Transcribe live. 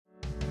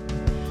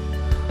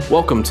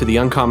Welcome to the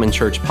Uncommon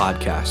Church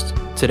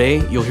podcast.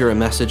 Today, you'll hear a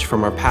message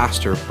from our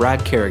pastor,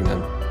 Brad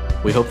Carignan.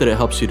 We hope that it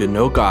helps you to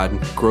know God,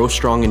 grow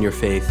strong in your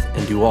faith,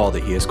 and do all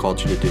that He has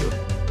called you to do.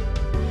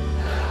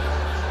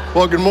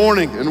 Well, good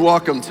morning and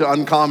welcome to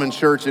Uncommon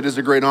Church. It is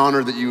a great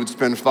honor that you would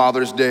spend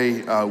Father's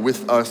Day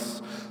with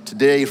us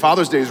today.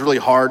 Father's Day is really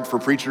hard for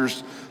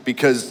preachers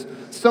because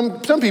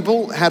some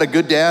people had a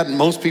good dad and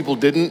most people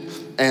didn't.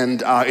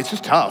 And it's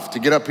just tough to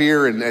get up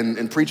here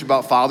and preach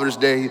about Father's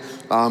Day.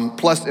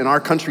 Plus, in our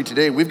country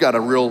today, we've got a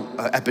real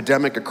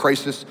epidemic, a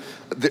crisis.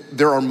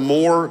 There are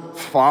more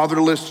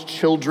fatherless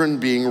children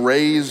being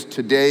raised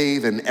today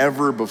than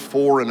ever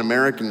before in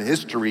American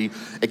history,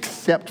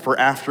 except for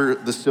after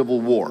the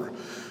Civil War.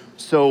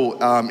 So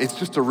it's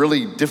just a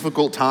really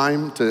difficult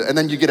time and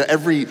then you get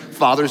every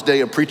Father's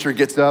Day, a preacher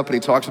gets up and he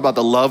talks about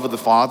the love of the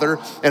Father,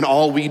 and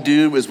all we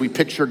do is we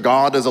picture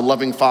God as a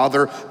loving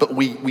Father, but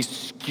we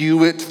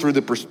skew it through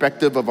the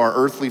perspective of our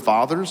earthly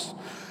fathers,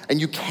 and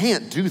you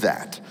can't do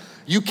that.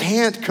 You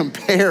can't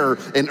compare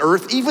an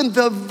earth, even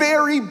the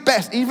very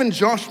best, even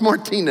Josh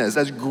Martinez,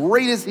 as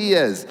great as he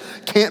is,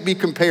 can't be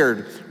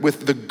compared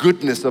with the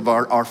goodness of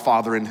our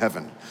Father in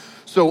heaven.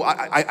 So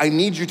I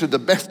need you to the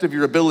best of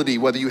your ability,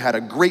 whether you had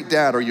a great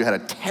dad or you had a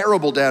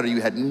terrible dad or you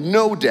had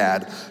no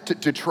dad,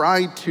 to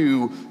try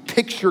to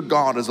picture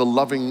God as a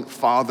loving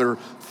Father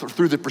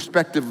through the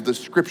perspective of the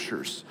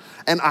scriptures.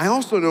 And I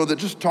also know that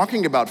just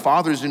talking about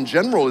fathers in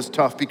general is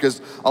tough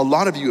because a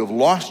lot of you have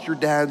lost your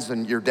dads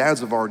and your dads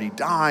have already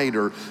died,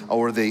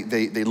 or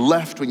they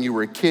left when you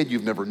were a kid.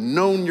 You've never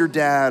known your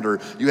dad, or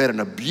you had an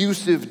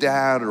abusive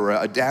dad, or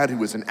a dad who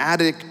was an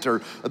addict,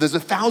 or there's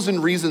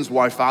 1,000 reasons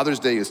why Father's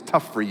Day is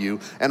tough for you,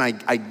 and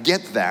I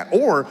get that.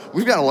 Or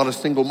we've got a lot of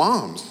single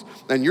moms,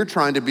 and you're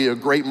trying to be a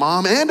great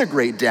mom and a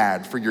great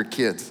dad for your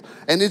kids.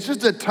 And it's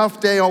just a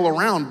tough day all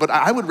around, but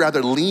I would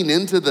rather lean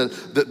into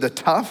the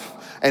tough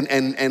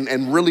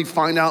and really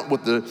find out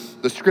what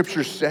the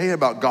scriptures say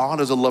about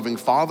God as a loving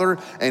Father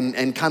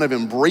and kind of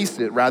embrace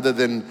it rather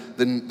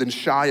than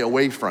shy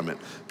away from it.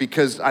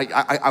 Because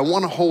I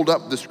want to hold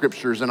up the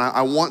scriptures, and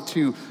I want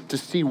to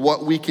see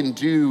what we can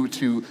do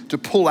to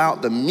pull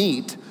out the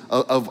meat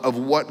of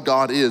what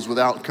God is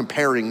without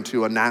comparing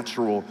to a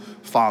natural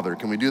father.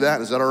 Can we do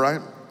that? Is that all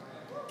right?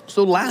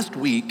 So last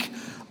week,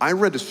 I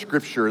read a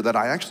scripture that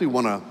I actually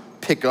want to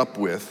pick up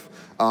with.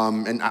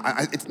 And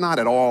it's not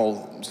at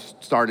all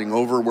starting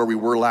over where we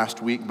were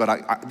last week,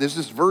 but there's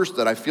this verse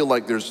that I feel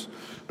like there's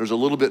a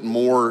little bit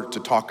more to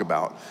talk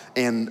about.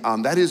 And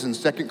that is in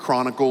 2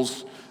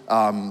 Chronicles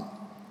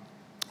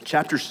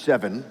chapter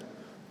 7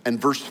 and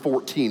verse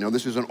 14. Now,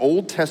 this is an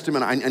Old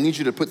Testament. I need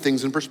you to put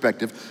things in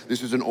perspective.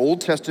 This is an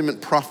Old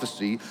Testament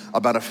prophecy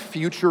about a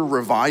future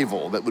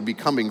revival that would be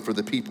coming for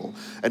the people.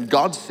 And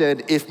God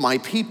said, if my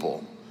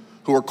people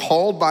who are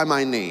called by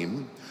my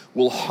name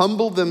will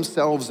humble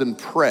themselves and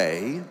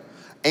pray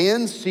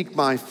and seek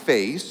my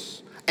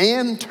face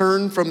and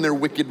turn from their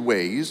wicked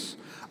ways,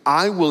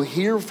 I will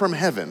hear from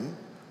heaven,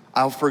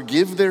 I'll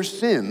forgive their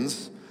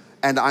sins,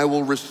 and I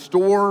will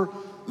restore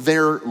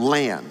their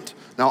land.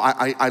 Now,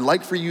 I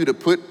like for you to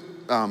put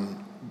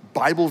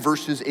Bible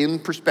verses in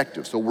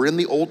perspective. So we're in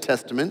the Old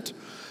Testament,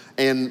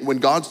 and when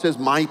God says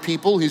my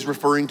people, he's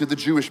referring to the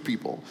Jewish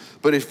people.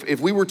 But if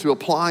we were to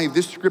apply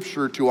this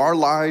scripture to our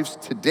lives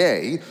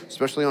today,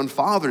 especially on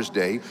Father's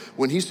Day,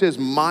 when he says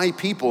my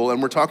people,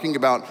 and we're talking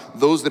about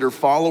those that are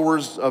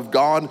followers of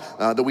God,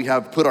 that we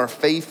have put our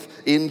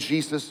faith in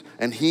Jesus,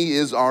 and he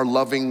is our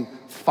loving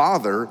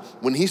Father.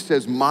 When he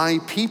says my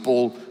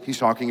people, he's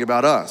talking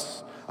about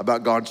us,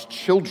 about God's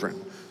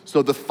children.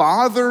 So the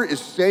Father is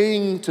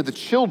saying to the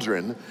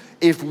children,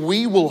 if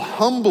we will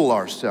humble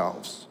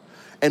ourselves,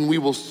 and we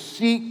will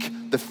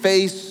seek the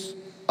face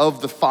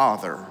of the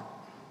Father,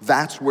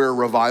 that's where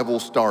revival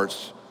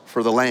starts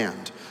for the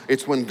land.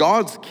 It's when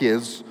God's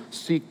kids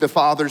seek the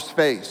Father's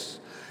face.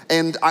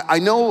 And I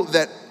know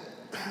that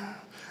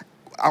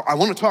I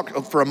want to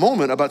talk for a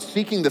moment about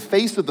seeking the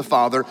face of the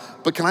Father,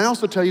 but can I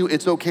also tell you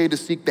it's okay to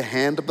seek the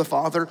hand of the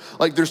Father?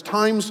 Like there's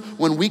times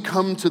when we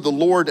come to the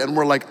Lord and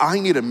we're like, I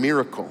need a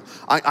miracle.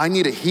 I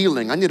need a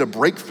healing. I need a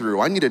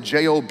breakthrough. I need a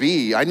job.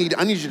 I need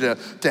you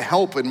to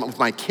help with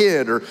my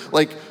kid. Or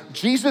like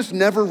Jesus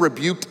never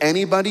rebuked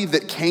anybody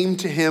that came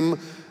to him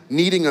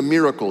needing a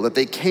miracle, that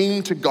they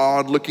came to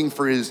God looking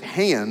for his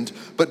hand,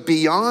 but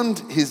beyond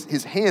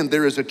his hand,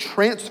 there is a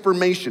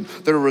transformation.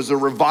 There is a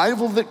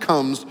revival that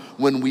comes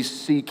when we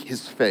seek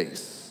his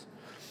face.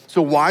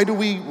 So why do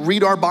we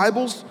read our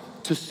Bibles?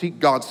 To seek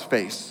God's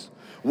face.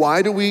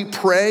 Why do we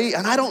pray?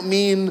 And I don't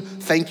mean,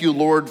 thank you,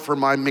 Lord, for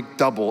my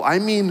McDouble. I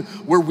mean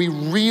where we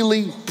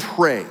really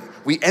pray.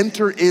 We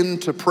enter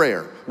into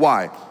prayer.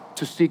 Why?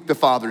 To seek the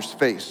Father's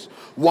face.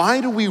 Why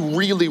do we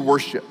really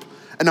worship?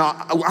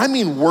 Now, I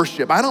mean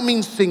worship. I don't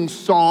mean sing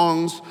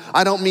songs.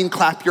 I don't mean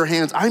clap your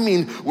hands. I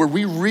mean where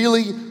we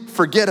really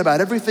forget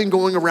about everything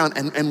going around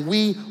and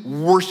we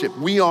worship.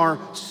 We are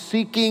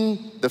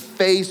seeking the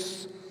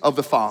face of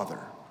the Father.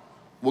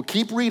 We'll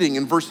keep reading.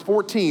 In verse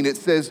 14, it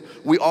says,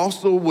 we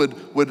also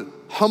would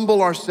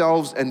humble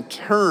ourselves and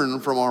turn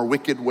from our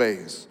wicked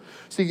ways.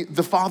 See,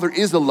 the Father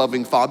is a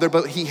loving Father,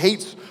 but he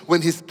hates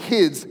when his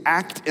kids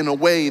act in a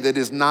way that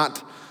is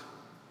not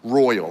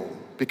royal,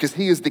 because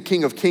he is the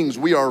King of Kings.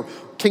 We are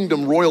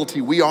kingdom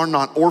royalty. We are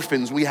not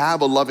orphans. We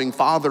have a loving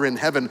Father in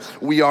heaven.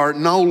 We are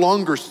no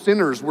longer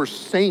sinners. We're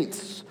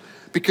saints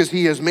because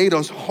he has made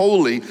us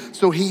holy.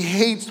 So he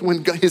hates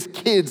when his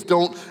kids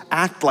don't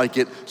act like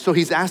it. So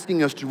he's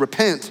asking us to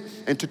repent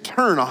and to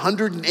turn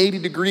 180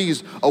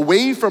 degrees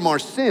away from our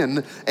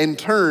sin and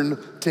turn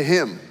to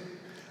him.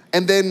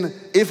 And then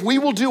if we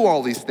will do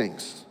all these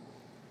things,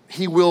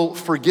 he will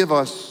forgive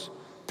us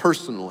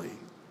personally.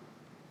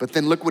 But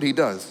then look what he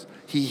does.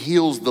 He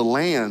heals the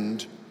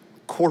land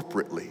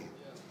corporately.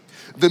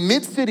 The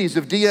mid-cities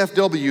of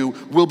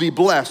DFW will be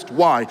blessed.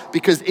 Why?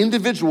 Because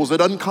individuals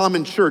at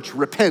Uncommon Church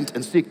repent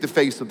and seek the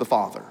face of the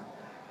Father.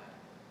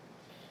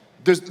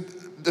 There's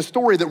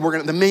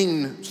the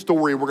main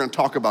story we're gonna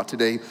talk about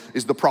today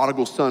is the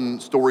prodigal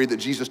son story that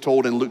Jesus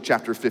told in Luke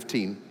chapter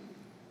 15.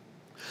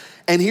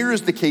 And here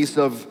is the case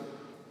of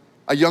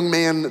a young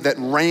man that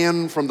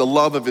ran from the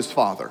love of his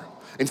father.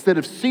 Instead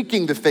of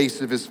seeking the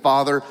face of his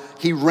father,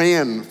 he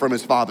ran from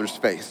his father's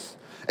face.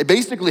 And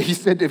basically, he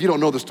said, if you don't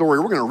know the story,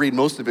 we're gonna read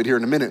most of it here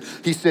in a minute.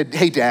 He said,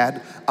 hey,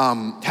 Dad,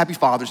 happy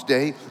Father's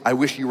Day. I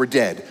wish you were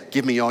dead.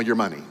 Give me all your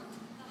money.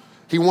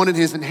 He wanted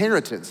his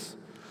inheritance.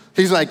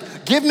 He's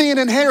like, give me an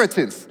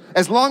inheritance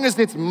as long as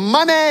it's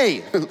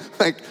money.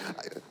 Like,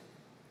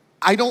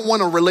 I don't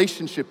want a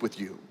relationship with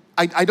you.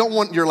 I don't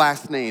want your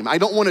last name. I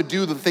don't want to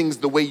do the things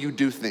the way you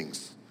do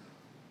things.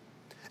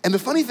 And the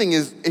funny thing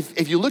is,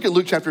 if you look at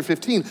Luke chapter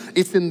 15,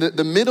 it's in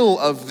the middle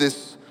of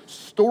this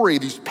story,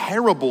 these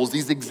parables,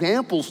 these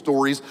example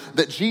stories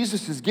that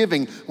Jesus is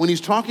giving when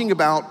he's talking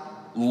about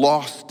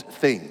lost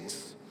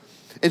things.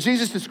 And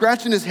Jesus is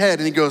scratching his head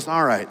and he goes,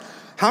 all right,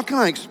 how can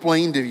I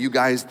explain to you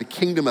guys the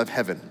kingdom of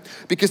heaven?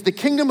 Because the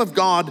kingdom of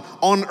God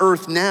on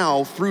earth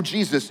now through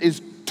Jesus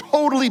is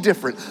totally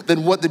different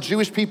than what the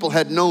Jewish people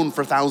had known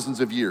for thousands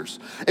of years.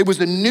 It was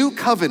a new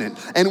covenant,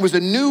 and it was a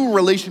new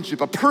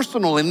relationship, a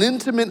personal and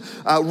intimate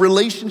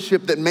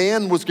relationship that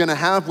man was gonna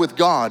have with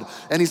God.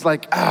 And he's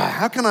like,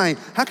 how can I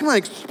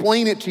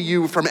explain it to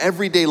you from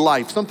everyday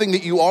life, something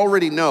that you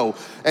already know?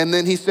 And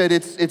then he said,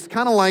 it's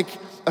kind of like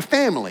a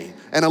family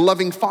and a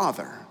loving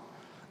father.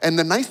 And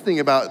the nice thing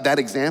about that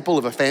example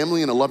of a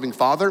family and a loving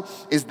father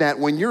is that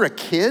when you're a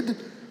kid,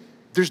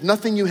 there's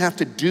nothing you have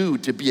to do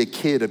to be a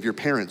kid of your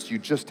parents. You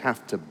just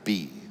have to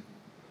be.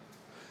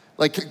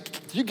 Like,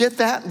 do you get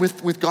that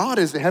with God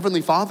as the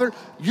Heavenly Father?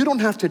 You don't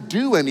have to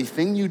do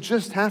anything. You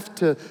just have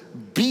to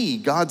be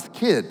God's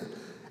kid.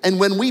 And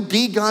when we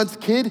be God's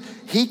kid,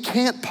 he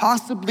can't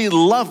possibly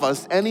love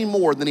us any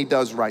more than he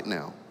does right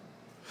now.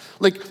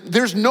 Like,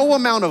 there's no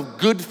amount of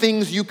good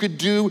things you could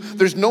do.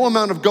 There's no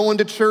amount of going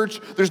to church.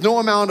 There's no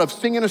amount of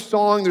singing a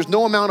song. There's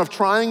no amount of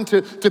trying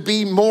to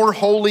be more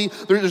holy.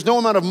 There's no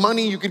amount of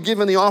money you could give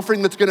in the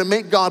offering that's gonna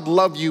make God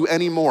love you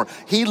anymore.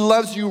 He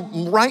loves you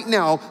right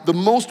now the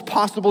most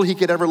possible he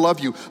could ever love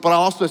you. But I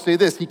also say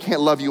this, he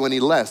can't love you any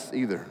less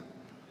either.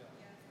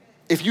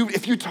 If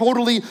you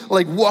totally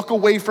like walk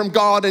away from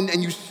God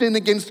and you sin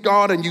against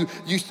God and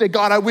you say,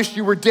 God, I wish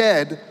you were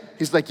dead,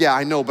 he's like, yeah,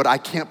 I know, but I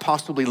can't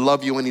possibly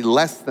love you any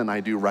less than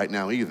I do right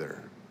now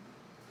either.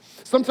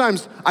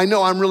 Sometimes I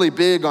know I'm really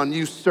big on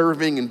you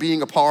serving and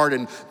being a part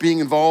and being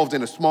involved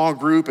in a small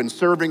group and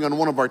serving on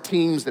one of our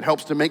teams that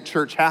helps to make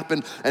church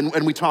happen.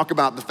 And we talk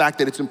about the fact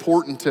that it's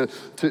important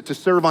to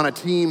serve on a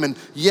team. And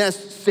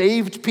yes,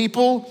 saved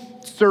people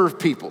serve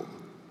people.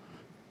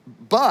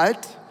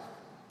 But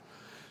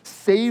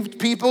saved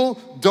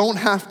people don't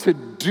have to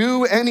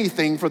do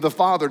anything for the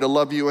Father to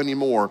love you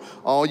anymore.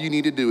 All you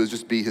need to do is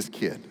just be his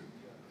kid.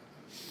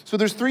 So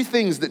there's three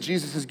things that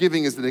Jesus is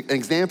giving as an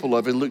example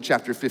of in Luke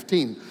chapter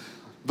 15.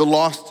 The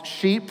lost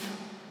sheep,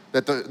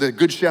 that the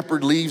good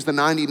shepherd leaves the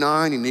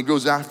 99 and he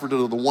goes after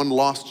the one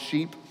lost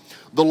sheep.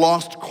 The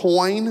lost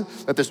coin,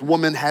 that this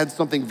woman had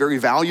something very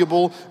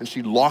valuable and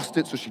she lost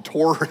it, so she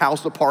tore her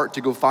house apart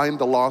to go find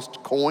the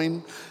lost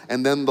coin.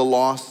 And then the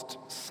lost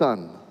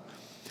son.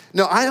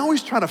 Now, I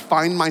always try to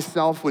find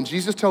myself, when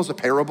Jesus tells a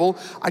parable,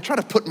 I try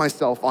to put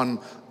myself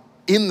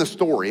in the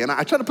story. And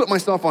I try to put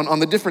myself on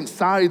the different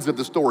sides of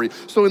the story.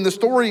 So in the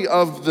story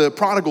of the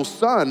prodigal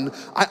son,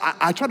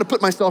 I try to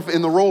put myself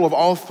in the role of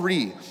all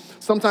three.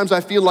 Sometimes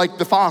I feel like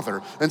the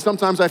father, and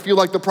sometimes I feel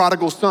like the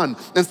prodigal son,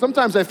 and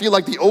sometimes I feel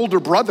like the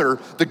older brother,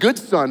 the good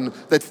son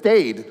that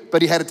stayed,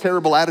 but he had a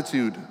terrible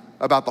attitude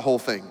about the whole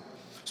thing.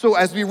 So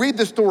as we read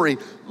the story,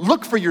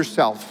 look for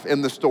yourself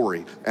in the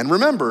story. And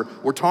remember,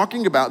 we're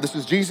talking about, this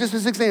is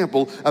Jesus'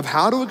 example of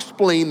how to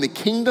explain the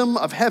kingdom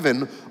of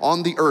heaven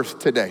on the earth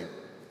today.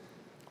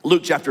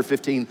 Luke chapter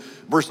 15,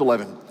 verse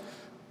 11.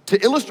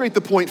 To illustrate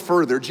the point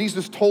further,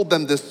 Jesus told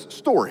them this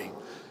story.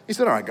 He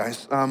said, all right,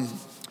 guys,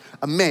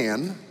 a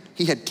man,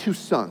 he had two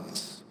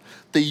sons.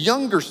 The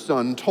younger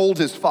son told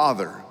his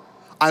father,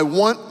 I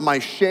want my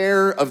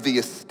share of the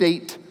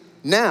estate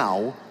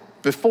now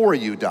before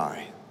you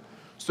die.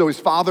 So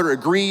his father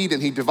agreed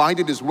and he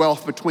divided his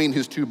wealth between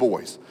his two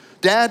boys.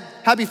 Dad,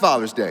 happy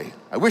Father's Day.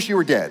 I wish you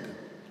were dead.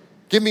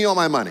 Give me all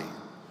my money.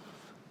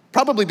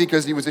 Probably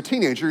because he was a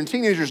teenager, and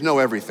teenagers know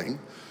everything.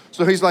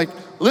 So he's like,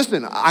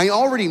 listen, I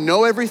already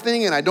know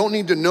everything, and I don't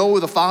need to know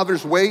the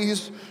Father's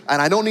ways,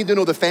 and I don't need to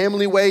know the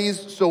family ways,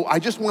 so I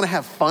just want to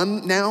have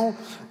fun now,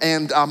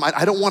 and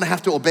I don't want to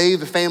have to obey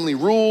the family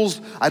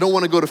rules. I don't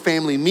want to go to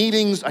family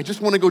meetings. I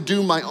just want to go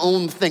do my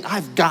own thing.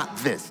 I've got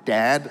this,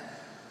 Dad.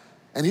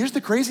 And here's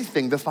the crazy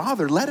thing. The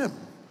Father let him.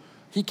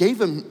 He gave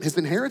him his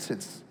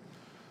inheritance.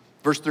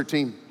 Verse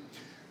 13.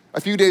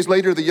 A few days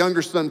later, the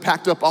younger son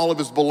packed up all of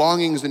his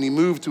belongings and he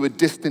moved to a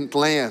distant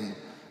land.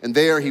 And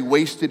there he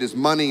wasted his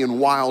money in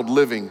wild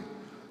living.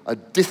 A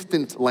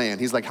distant land.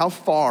 He's like, how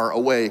far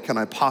away can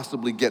I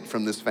possibly get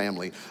from this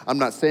family? I'm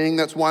not saying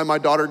that's why my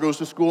daughter goes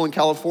to school in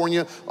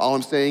California. All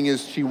I'm saying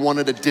is she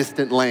wanted a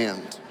distant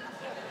land.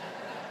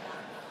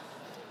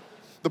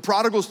 The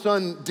prodigal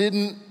son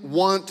didn't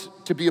want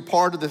to be a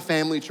part of the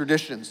family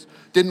traditions,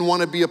 didn't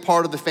want to be a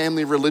part of the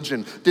family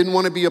religion, didn't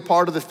want to be a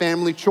part of the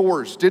family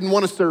chores, didn't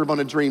want to serve on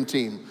a dream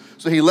team.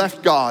 So he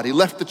left God, he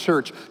left the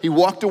church, he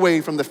walked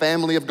away from the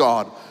family of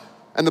God.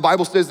 And the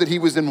Bible says that he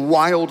was in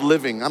wild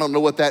living. I don't know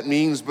what that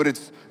means, but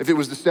if it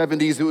was the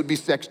 70s, it would be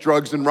sex,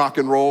 drugs, and rock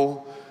and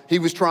roll. He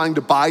was trying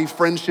to buy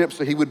friendship,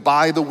 so he would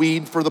buy the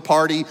weed for the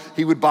party,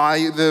 he would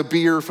buy the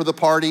beer for the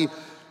party.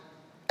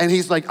 And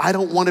he's like, I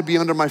don't want to be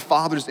under my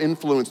father's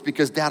influence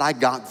because, Dad, I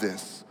got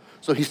this.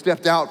 So he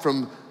stepped out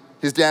from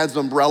his dad's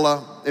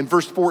umbrella. In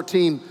verse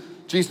 14,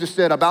 Jesus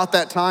said, about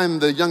that time,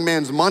 the young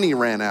man's money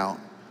ran out.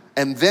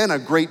 And then a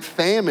great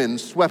famine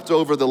swept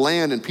over the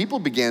land and people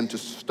began to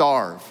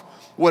starve.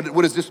 What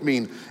does this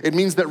mean? It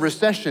means that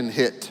recession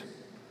hit.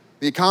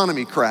 The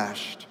economy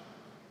crashed.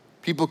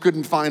 People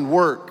couldn't find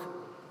work.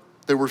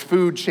 There were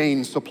food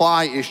chain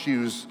supply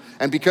issues.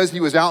 And because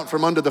he was out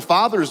from under the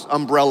father's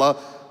umbrella,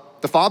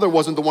 the father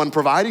wasn't the one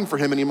providing for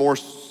him anymore,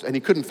 and he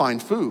couldn't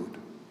find food.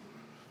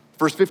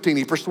 Verse 15,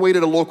 he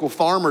persuaded a local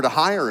farmer to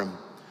hire him.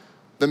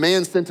 The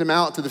man sent him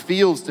out to the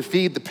fields to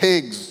feed the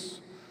pigs.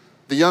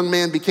 The young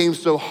man became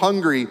so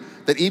hungry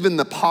that even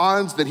the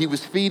pods that he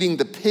was feeding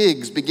the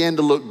pigs began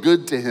to look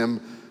good to him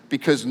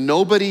because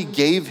nobody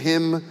gave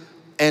him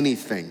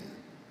anything.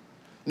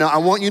 Now, I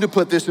want you to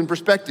put this in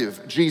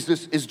perspective.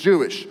 Jesus is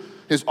Jewish.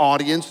 His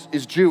audience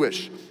is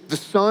Jewish. The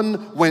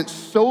son went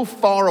so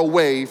far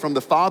away from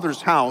the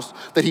father's house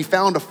that he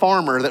found a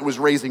farmer that was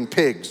raising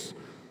pigs.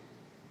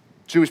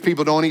 Jewish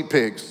people don't eat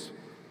pigs.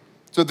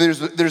 So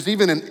there's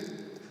even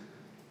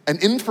an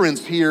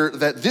inference here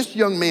that this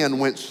young man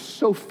went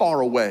so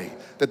far away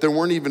that there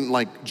weren't even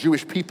like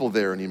Jewish people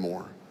there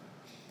anymore.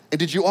 And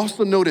did you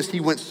also notice he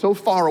went so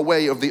far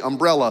away of the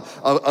umbrella,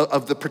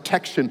 of the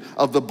protection,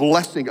 of the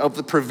blessing, of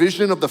the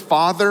provision of the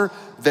Father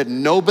that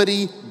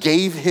nobody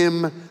gave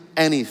him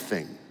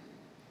anything?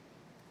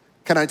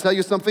 Can I tell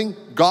you something?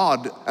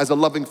 God, as a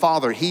loving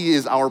Father, he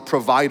is our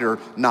provider,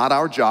 not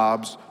our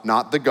jobs,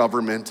 not the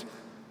government.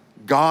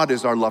 God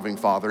is our loving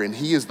Father, and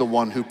he is the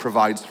one who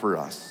provides for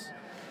us.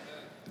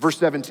 Verse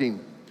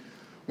 17,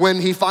 when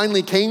he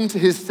finally came to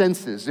his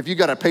senses, if you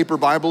got a paper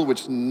Bible,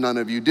 which none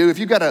of you do, if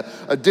you got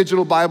a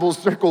digital Bible,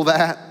 circle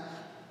that.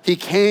 He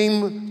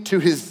came to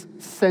his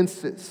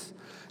senses.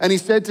 And he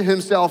said to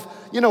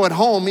himself, you know, at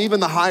home, even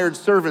the hired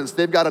servants,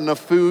 they've got enough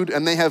food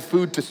and they have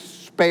food to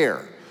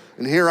spare.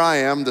 And here I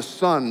am, the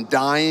son,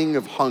 dying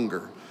of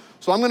hunger.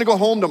 So I'm gonna go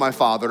home to my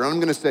father and I'm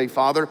gonna say,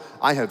 Father,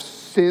 I have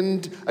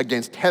sinned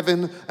against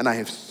heaven and I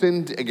have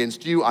sinned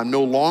against you. I'm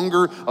no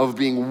longer of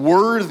being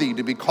worthy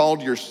to be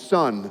called your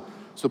son.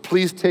 So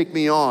please take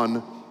me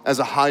on as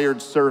a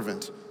hired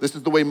servant. This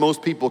is the way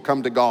most people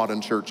come to God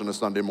in church on a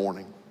Sunday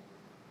morning.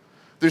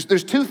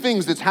 There's two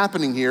things that's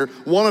happening here.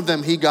 One of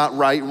them he got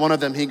right, one of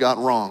them he got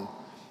wrong.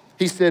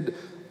 He said,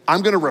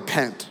 I'm gonna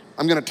repent.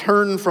 I'm gonna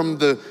turn from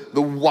the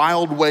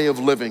wild way of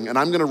living and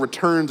I'm gonna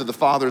return to the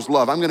Father's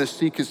love. I'm gonna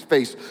seek his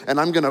face and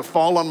I'm gonna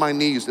fall on my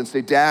knees and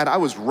say, Dad, I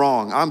was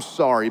wrong. I'm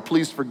sorry,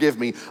 please forgive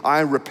me. I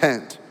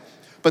repent.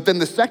 But then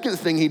the second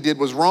thing he did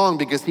was wrong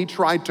because he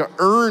tried to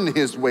earn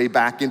his way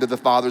back into the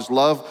Father's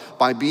love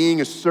by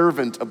being a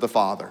servant of the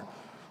Father.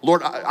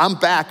 Lord, I'm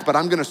back, but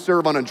I'm gonna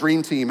serve on a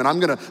dream team and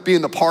I'm gonna be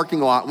in the parking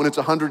lot when it's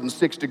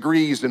 106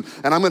 degrees and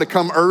I'm gonna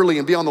come early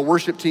and be on the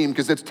worship team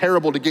because it's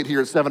terrible to get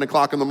here at 7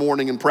 o'clock in the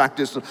morning and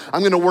practice.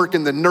 I'm gonna work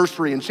in the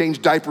nursery and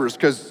change diapers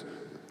because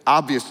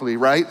obviously,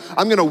 right?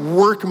 I'm gonna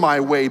work my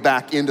way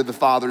back into the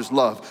Father's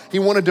love. He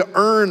wanted to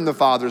earn the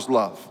Father's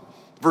love.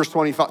 Verse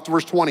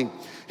 20,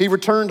 he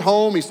returned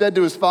home, he said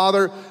to his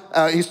father,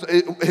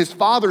 his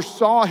father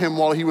saw him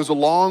while he was a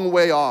long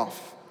way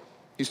off.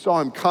 He saw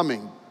him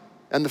coming.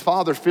 And the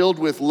father, filled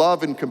with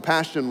love and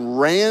compassion,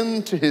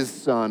 ran to his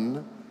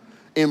son,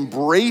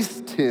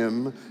 embraced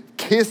him,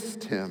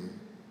 kissed him.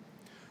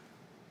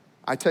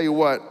 I tell you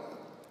what,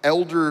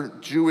 elder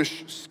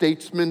Jewish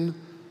statesmen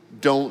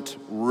don't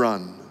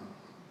run.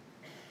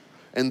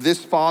 And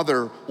this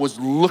father was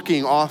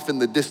looking off in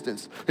the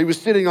distance. He was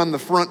sitting on the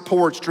front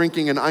porch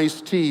drinking an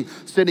iced tea,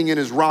 sitting in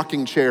his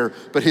rocking chair,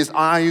 but his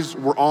eyes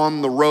were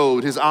on the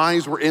road. His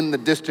eyes were in the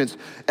distance.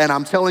 And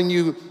I'm telling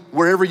you,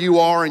 wherever you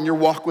are in your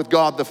walk with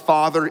God, the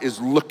Father is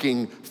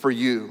looking for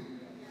you.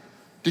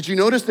 Did you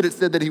notice that it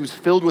said that he was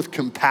filled with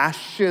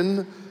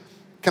compassion?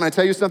 Can I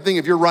tell you something?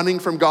 If you're running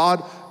from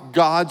God,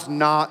 God's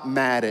not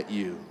mad at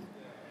you.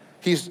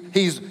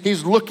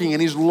 He's looking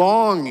and he's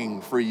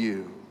longing for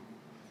you.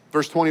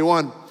 Verse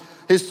 21,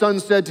 his son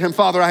said to him,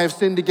 Father, I have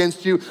sinned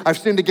against you. I've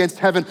sinned against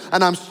heaven,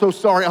 and I'm so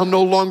sorry. I'm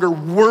no longer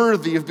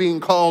worthy of being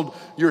called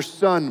your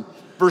son.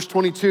 Verse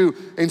 22,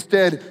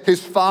 instead,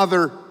 his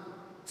father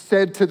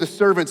said to the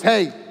servants,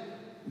 hey,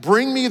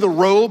 bring me the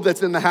robe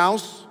that's in the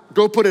house.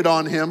 Go put it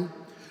on him.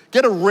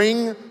 Get a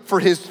ring for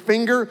his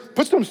finger.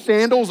 Put some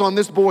sandals on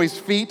this boy's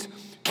feet.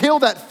 Kill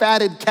that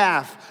fatted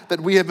calf that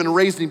we have been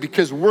raising,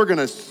 because we're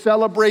gonna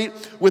celebrate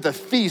with a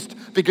feast,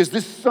 because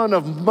this son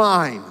of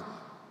mine,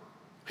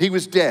 he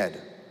was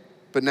dead,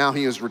 but now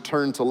he has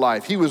returned to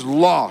life. He was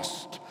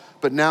lost,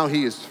 but now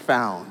he is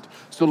found.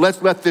 So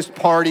let's let this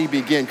party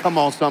begin. Come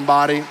on,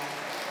 somebody.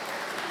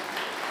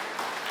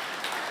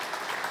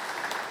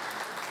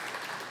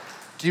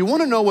 Do you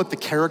wanna know what the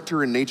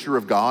character and nature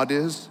of God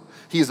is?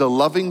 He is a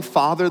loving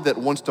father that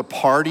wants to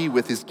party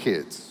with his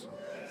kids.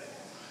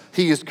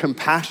 He is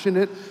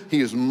compassionate,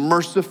 he is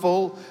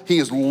merciful, he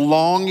is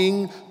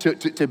longing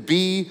to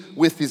be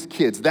with his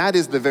kids. That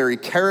is the very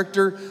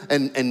character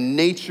and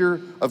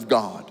nature of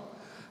God.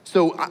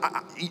 So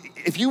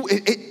if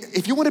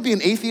you want to be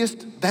an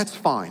atheist, that's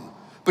fine.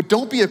 But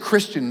don't be a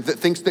Christian that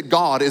thinks that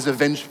God is a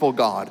vengeful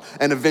God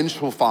and a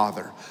vengeful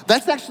father.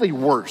 That's actually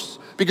worse,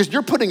 because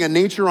you're putting a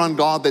nature on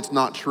God that's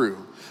not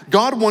true.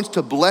 God wants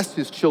to bless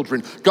his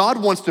children.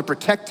 God wants to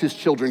protect his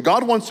children.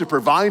 God wants to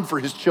provide for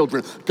his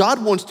children.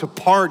 God wants to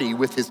party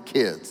with his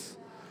kids.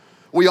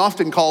 We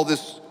often call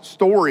this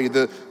story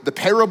the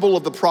parable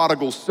of the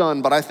prodigal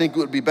son, but I think it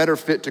would be better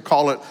fit to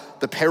call it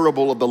the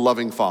parable of the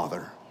loving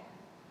father.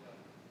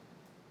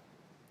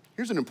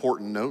 Here's an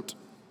important note.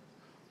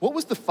 What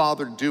was the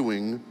father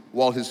doing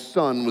while his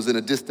son was in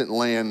a distant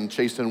land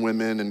chasing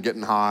women and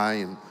getting high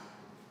and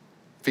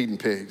feeding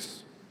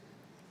pigs?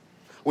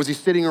 Was he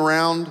sitting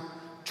around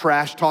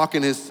trash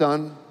talking his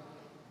son,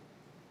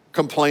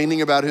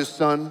 complaining about his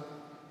son?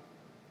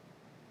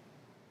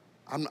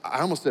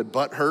 I almost said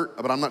butt hurt,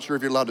 but I'm not sure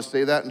if you're allowed to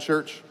say that in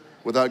church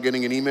without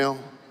getting an email.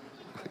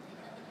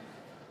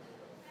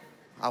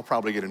 I'll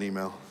probably get an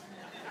email.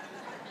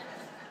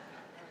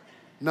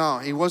 No,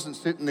 he wasn't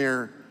sitting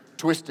there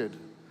twisted.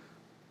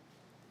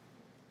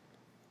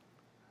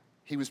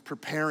 He was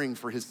preparing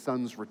for his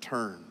son's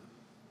return.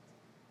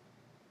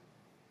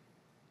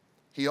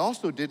 He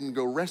also didn't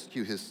go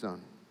rescue his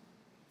son.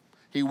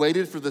 He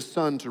waited for the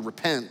son to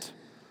repent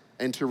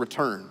and to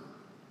return.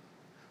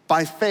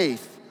 By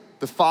faith,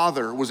 the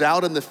father was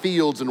out in the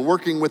fields and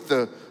working with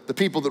the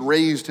people that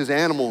raised his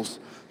animals.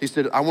 He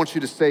said, I want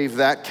you to save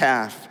that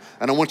calf,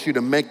 and I want you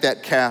to make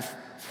that calf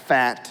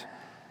fat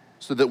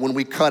so that when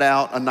we cut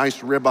out a nice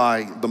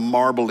ribeye, the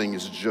marbling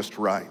is just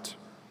right.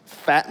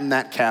 Fatten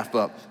that calf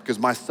up because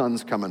my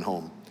son's coming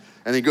home.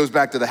 And he goes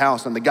back to the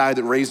house, and the guy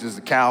that raises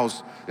the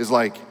cows is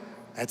like,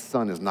 that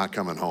son is not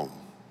coming home.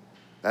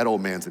 That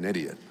old man's an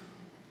idiot.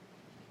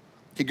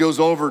 He goes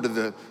over to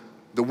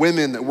the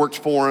women that worked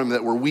for him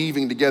that were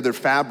weaving together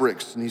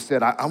fabrics, and he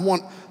said, I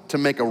want to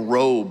make a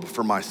robe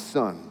for my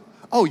son.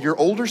 Oh, your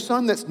older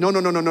son?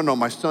 No,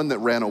 my son that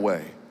ran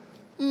away.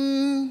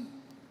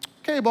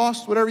 Okay,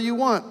 boss, whatever you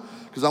want,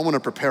 because I want to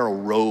prepare a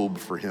robe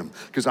for him,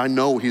 because I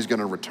know he's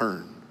gonna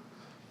return.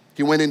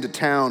 He went into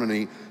town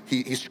and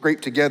he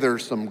scraped together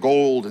some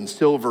gold and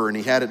silver, and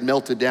he had it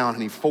melted down,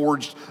 and he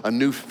forged a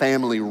new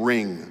family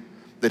ring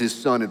that his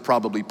son had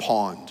probably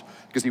pawned,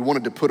 because he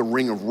wanted to put a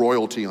ring of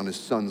royalty on his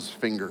son's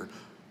finger.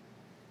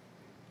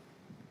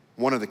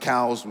 One of the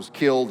cows was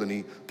killed, and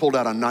he pulled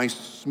out a nice,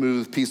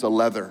 smooth piece of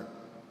leather.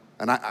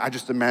 And I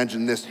just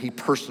imagine this, he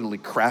personally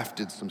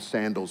crafted some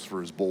sandals for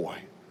his boy.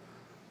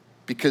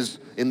 Because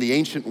in the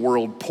ancient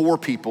world, poor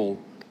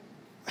people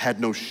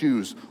had no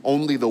shoes.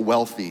 Only the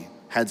wealthy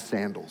had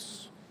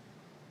sandals.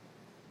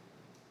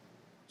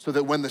 So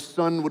that when the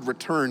son would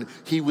return,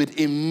 he would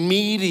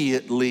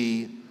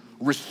immediately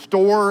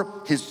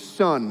restore his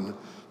son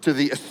to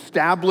the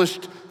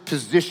established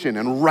position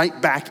and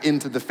right back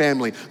into the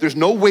family. There's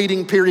no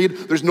waiting period.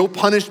 There's no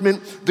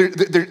punishment.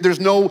 There's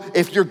no,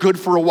 if you're good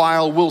for a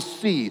while, we'll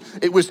see.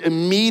 It was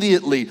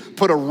immediately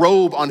put a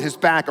robe on his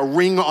back, a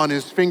ring on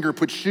his finger,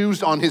 put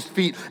shoes on his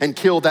feet, and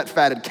kill that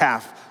fatted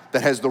calf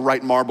that has the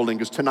right marbling,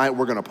 because tonight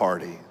we're gonna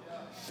party.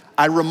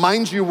 I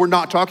remind you, we're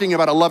not talking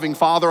about a loving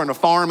father on a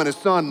farm and a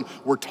son.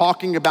 We're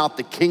talking about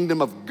the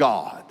kingdom of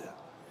God.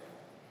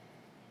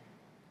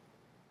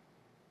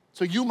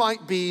 So you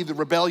might be the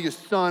rebellious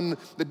son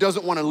that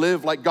doesn't want to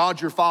live like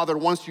God your father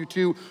wants you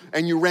to,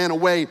 and you ran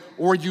away.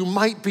 Or you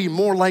might be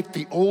more like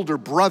the older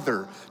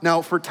brother.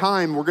 Now, for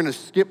time, we're going to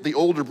skip the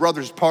older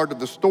brother's part of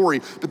the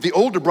story, but the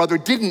older brother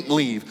didn't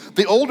leave.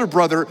 The older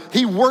brother,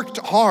 he worked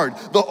hard.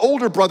 The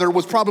older brother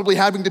was probably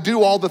having to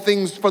do all the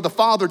things for the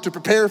father to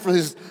prepare for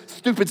his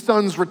stupid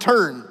son's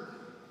return.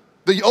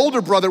 The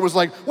older brother was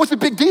like, what's the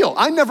big deal?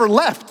 I never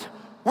left.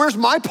 Where's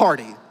my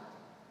party?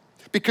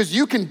 Because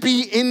you can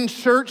be in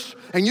church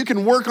and you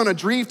can work on a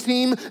dream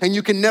team and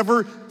you can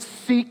never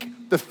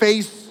seek the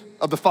face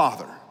of the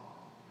Father.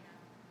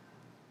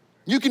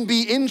 You can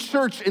be in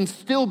church and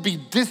still be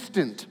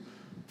distant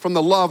from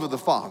the love of the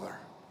Father.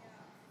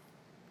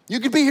 You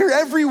could be here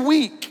every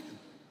week,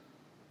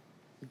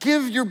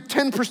 give your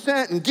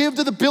 10% and give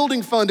to the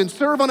building fund and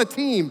serve on a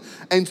team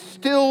and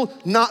still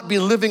not be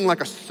living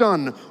like a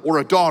son or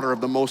a daughter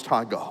of the Most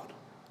High God.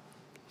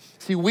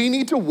 See, we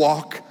need to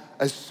walk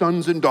as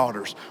sons and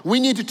daughters. We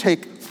need to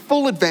take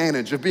full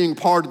advantage of being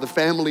part of the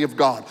family of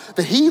God,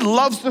 that He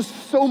loves us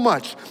so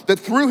much that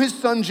through His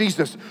Son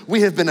Jesus,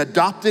 we have been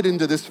adopted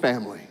into this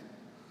family.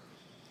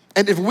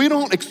 And if we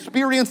don't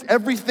experience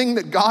everything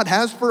that God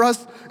has for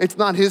us, it's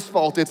not His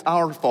fault, it's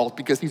our fault,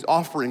 because He's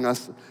offering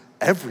us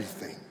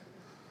everything.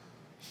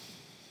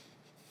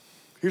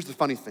 Here's the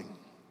funny thing.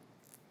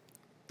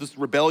 This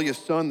rebellious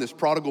son, this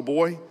prodigal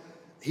boy,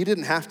 he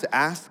didn't have to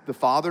ask the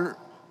father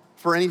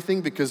for anything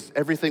because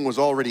everything was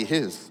already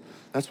his.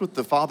 That's what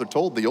the father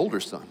told the older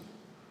son.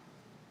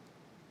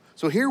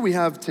 So here we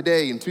have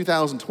today in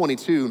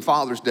 2022, in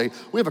Father's Day,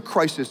 we have a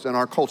crisis in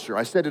our culture.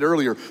 I said it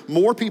earlier,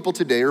 more people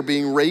today are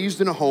being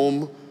raised in a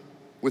home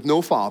with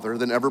no father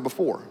than ever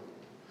before.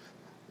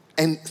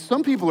 And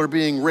some people are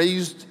being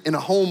raised in a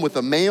home with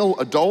a male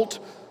adult,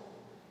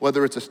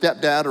 whether it's a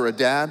stepdad or a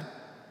dad,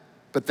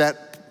 but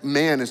that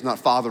man is not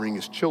fathering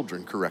his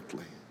children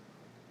correctly.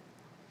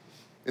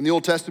 In the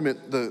Old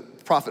Testament, the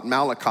prophet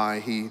Malachi,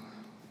 he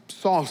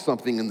saw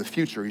something in the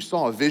future. He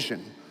saw a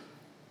vision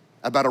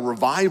about a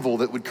revival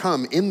that would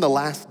come in the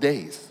last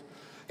days.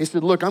 He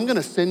said, look, I'm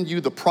gonna send you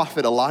the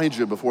prophet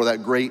Elijah before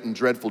that great and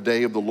dreadful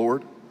day of the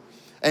Lord.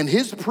 And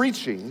his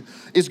preaching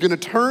is gonna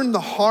turn the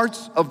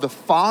hearts of the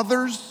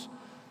fathers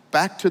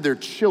back to their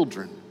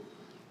children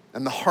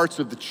and the hearts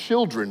of the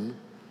children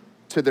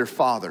to their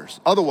fathers.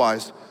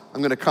 Otherwise,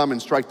 I'm gonna come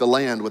and strike the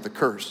land with a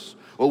curse.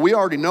 Well, we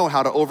already know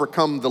how to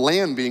overcome the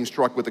land being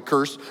struck with a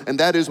curse, and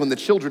that is when the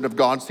children of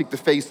God seek the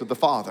face of the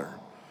Father.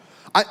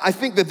 I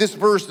think that this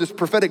verse, this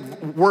prophetic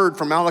word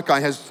from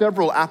Malachi, has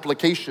several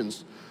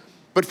applications.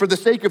 But for the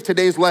sake of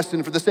today's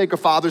lesson, for the sake of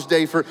Father's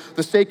Day, for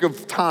the sake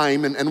of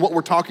time and what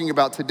we're talking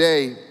about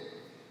today,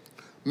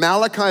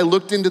 Malachi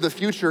looked into the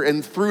future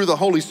and through the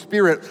Holy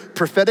Spirit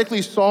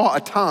prophetically saw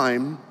a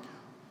time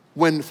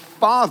when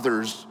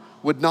fathers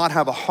would not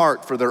have a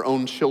heart for their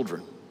own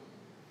children.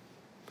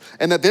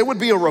 And that there would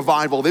be a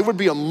revival, there would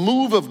be a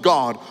move of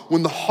God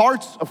when the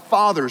hearts of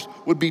fathers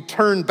would be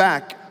turned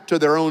back to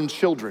their own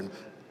children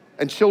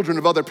and children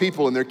of other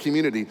people in their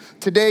community.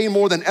 Today,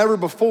 more than ever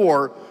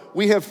before,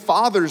 we have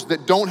fathers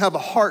that don't have a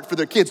heart for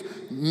their kids.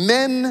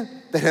 Men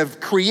that have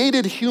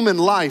created human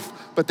life,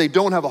 but they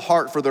don't have a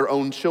heart for their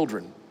own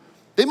children.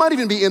 They might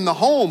even be in the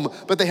home,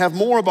 but they have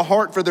more of a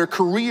heart for their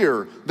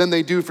career than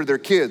they do for their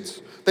kids.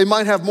 They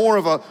might have more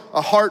of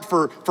a heart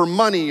for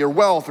money or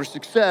wealth or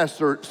success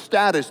or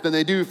status than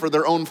they do for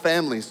their own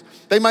families.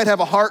 They might have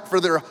a heart for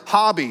their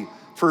hobby,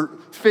 for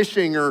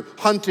fishing or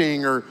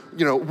hunting or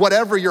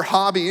whatever your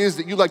hobby is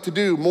that you like to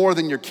do more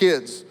than your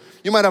kids.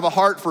 You might have a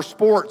heart for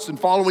sports and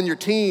following your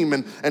team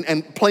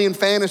and playing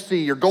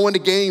fantasy or going to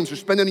games or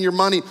spending your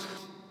money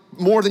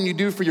more than you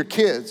do for your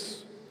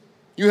kids.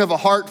 You have a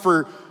heart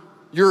for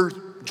your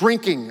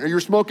drinking or you're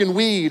smoking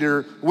weed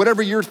or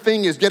whatever your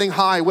thing is, getting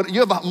high.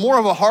 You have more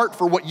of a heart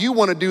for what you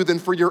want to do than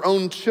for your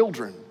own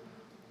children.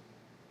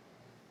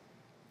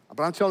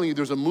 But I'm telling you,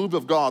 there's a move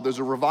of God, there's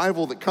a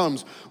revival that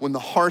comes when the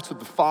hearts of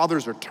the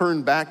fathers are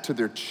turned back to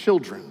their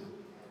children,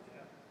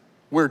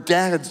 where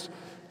dads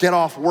get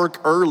off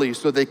work early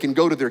so they can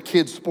go to their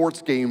kids'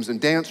 sports games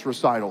and dance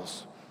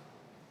recitals,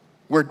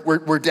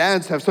 where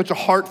dads have such a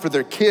heart for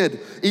their kid,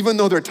 even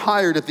though they're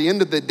tired at the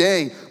end of the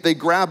day, they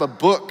grab a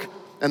book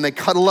and they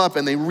cuddle up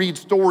and they read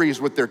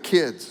stories with their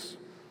kids.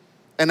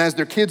 And as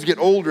their kids get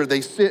older,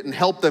 they sit and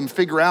help them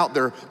figure out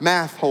their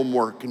math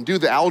homework and do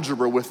the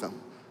algebra with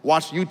them.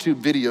 Watch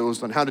YouTube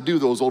videos on how to do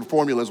those old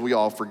formulas we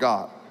all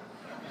forgot.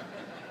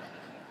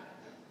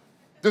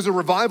 There's a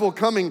revival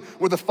coming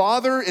where the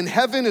Father in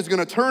heaven is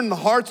gonna turn the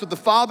hearts of the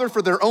Father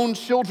for their own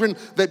children,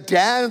 that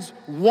dads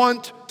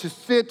want to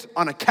sit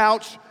on a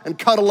couch and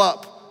cuddle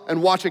up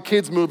and watch a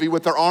kid's movie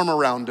with their arm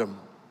around them.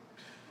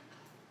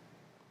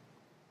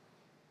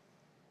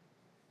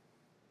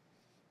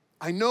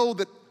 I know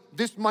that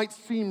this might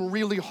seem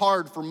really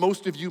hard for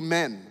most of you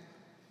men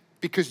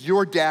because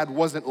your dad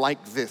wasn't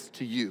like this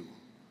to you.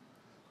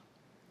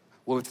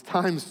 Well, it's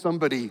time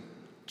somebody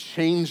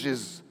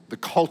changes the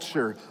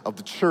culture of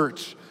the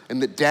church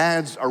and that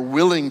dads are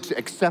willing to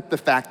accept the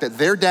fact that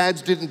their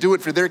dads didn't do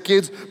it for their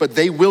kids, but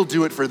they will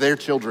do it for their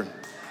children.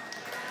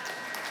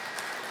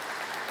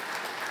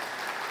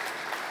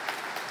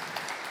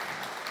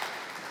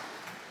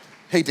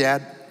 Hey,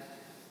 Dad.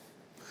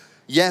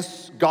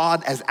 Yes,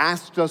 God has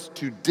asked us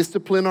to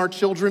discipline our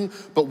children,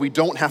 but we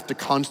don't have to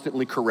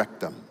constantly correct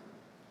them.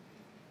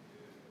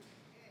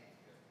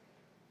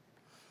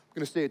 I'm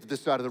gonna say it to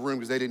this side of the room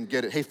because they didn't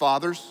get it. Hey,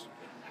 fathers,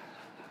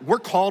 we're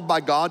called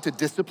by God to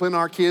discipline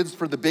our kids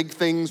for the big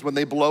things when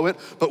they blow it,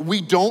 but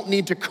we don't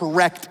need to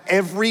correct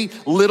every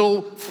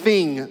little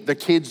thing the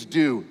kids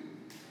do.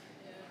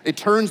 It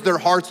turns their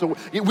hearts away.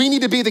 We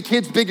need to be the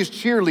kids' biggest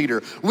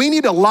cheerleader. We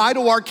need to lie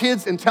to our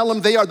kids and tell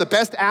them they are the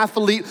best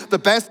athlete, the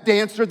best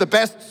dancer, the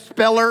best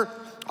speller.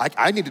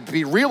 I need to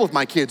be real with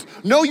my kids.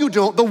 No, you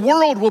don't. The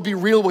world will be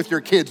real with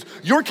your kids.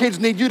 Your kids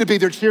need you to be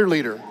their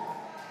cheerleader.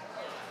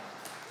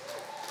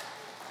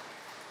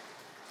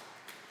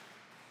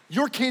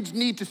 Your kids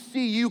need to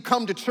see you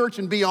come to church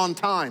and be on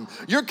time.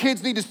 Your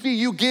kids need to see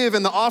you give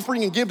in the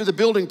offering and give to the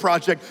building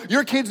project.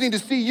 Your kids need to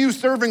see you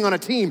serving on a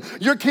team.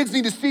 Your kids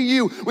need to see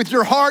you with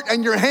your heart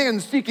and your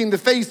hands seeking the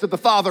face of the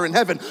Father in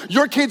heaven.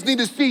 Your kids need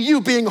to see you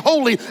being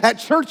holy at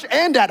church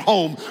and at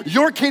home.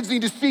 Your kids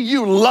need to see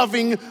you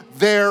loving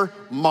their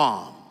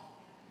mom.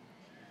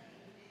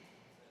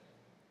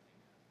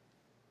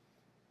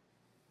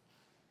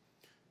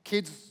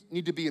 Kids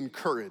need to be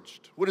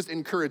encouraged. What does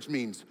encourage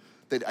mean?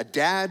 That a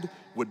dad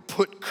would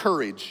put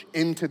courage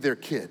into their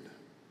kid.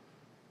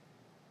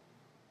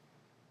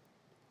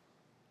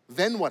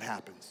 Then what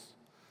happens?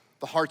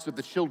 The hearts of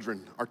the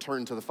children are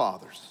turned to the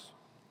fathers.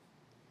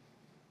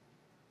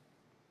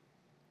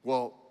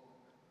 Well,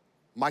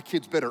 my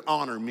kids better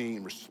honor me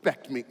and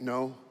respect me.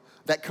 No,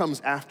 that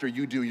comes after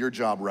you do your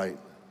job right.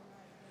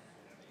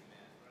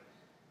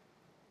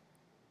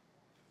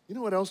 You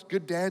know what else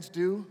good dads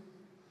do?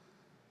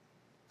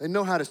 They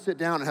know how to sit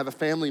down and have a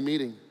family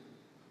meeting.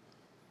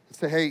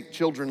 Say, hey,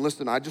 children,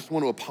 listen, I just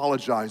want to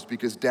apologize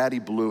because daddy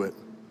blew it.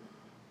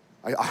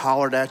 I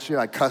hollered at you,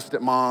 I cussed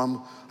at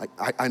mom.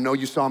 I know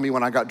you saw me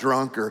when I got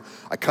drunk, or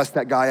I cussed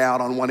that guy out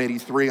on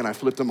 183 and I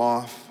flipped him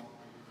off.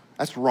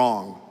 That's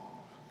wrong.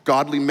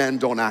 Godly men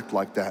don't act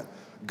like that.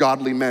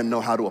 Godly men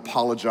know how to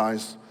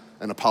apologize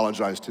and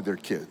apologize to their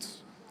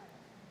kids.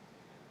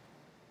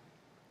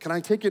 Can I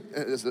take it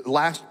as the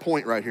last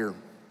point right here?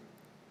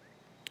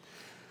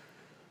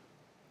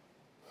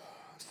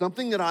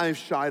 Something that I've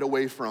shied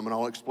away from, and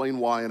I'll explain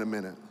why in a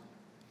minute.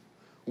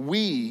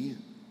 We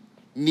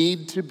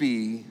need to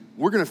be,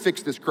 we're gonna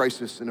fix this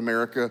crisis in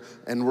America,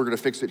 and we're gonna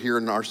fix it here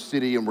in our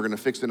city, and we're gonna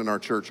fix it in our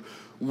church.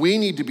 We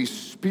need to be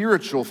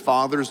spiritual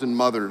fathers and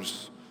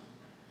mothers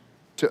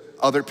to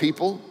other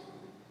people,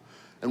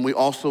 and we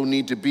also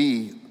need to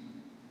be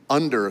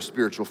under a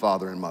spiritual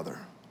father and mother.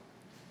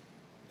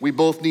 We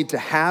both need to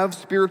have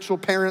spiritual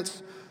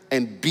parents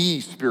and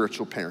be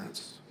spiritual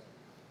parents.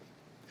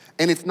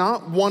 And it's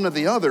not one or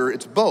the other,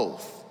 it's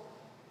both.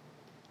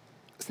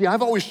 See,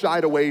 I've always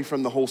shied away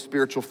from the whole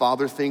spiritual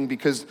father thing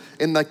because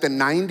in like the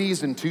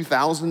 90s and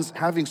 2000s,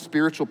 having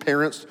spiritual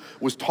parents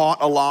was taught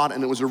a lot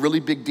and it was a really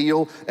big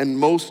deal, and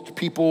most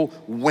people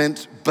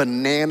went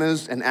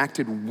bananas and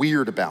acted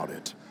weird about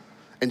it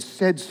and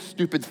said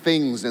stupid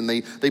things, and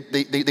they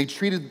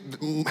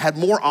had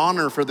more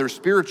honor for their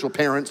spiritual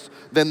parents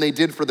than they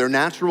did for their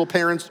natural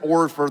parents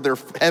or for their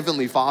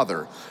heavenly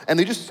father. And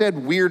they just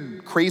said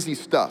weird, crazy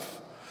stuff.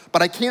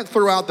 But I can't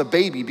throw out the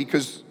baby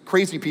because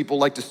crazy people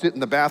like to sit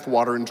in the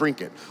bathwater and drink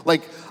it.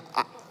 Like,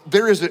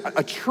 there is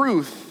a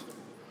truth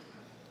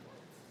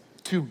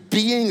to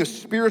being a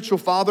spiritual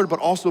father, but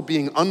also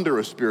being under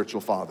a spiritual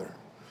father.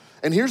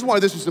 And here's why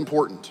this is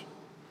important.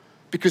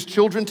 Because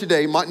children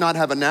today might not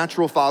have a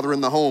natural father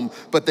in the home,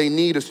 but they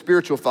need a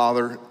spiritual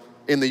father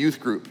in the youth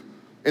group,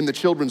 in the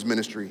children's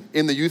ministry,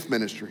 in the youth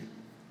ministry.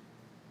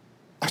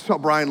 I saw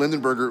Brian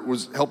Lindenberger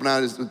was helping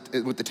out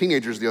with the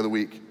teenagers the other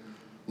week.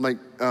 I'm like,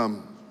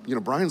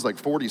 Brian's like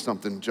 40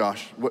 something,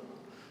 Josh.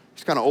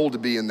 He's kind of old to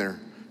be in there.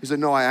 He said,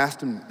 no, I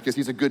asked him because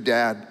he's a good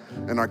dad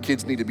and our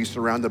kids need to be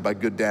surrounded by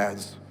good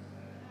dads.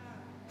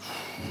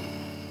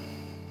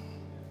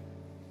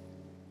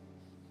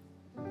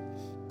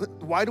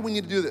 Why do we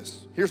need to do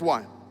this? Here's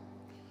why.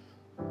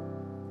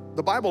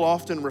 The Bible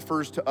often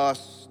refers to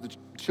us, the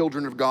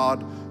children of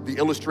God. The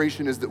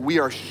illustration is that we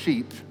are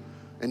sheep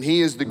and he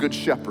is the good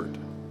shepherd.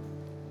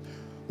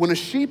 When a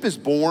sheep is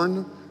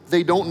born,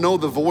 they don't know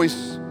the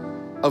voice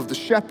of the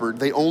shepherd,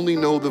 they only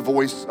know the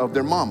voice of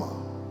their mama.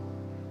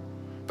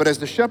 But as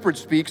the shepherd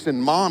speaks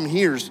and mom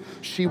hears,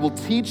 she will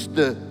teach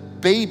the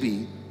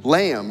baby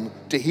lamb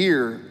to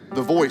hear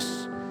the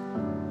voice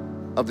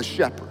of the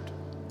shepherd.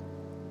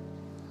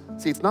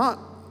 See, it's not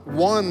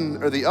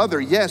one or the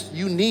other. Yes,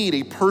 you need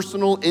a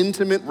personal,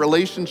 intimate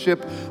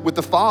relationship with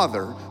the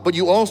Father, but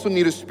you also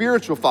need a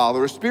spiritual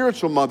father, a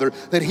spiritual mother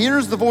that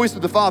hears the voice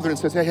of the Father and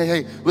says,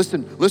 hey,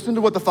 listen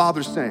to what the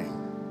Father's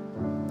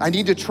saying. I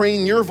need to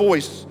train your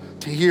voice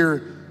to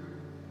hear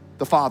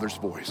the Father's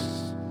voice.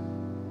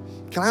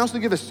 Can I also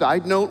give a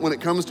side note when it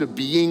comes to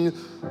being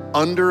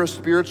under a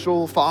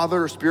spiritual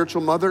father or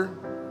spiritual mother?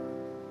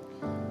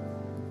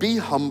 Be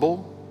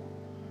humble,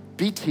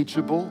 be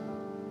teachable.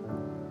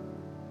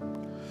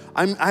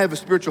 I have a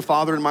spiritual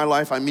father in my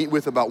life I meet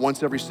with about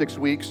once every 6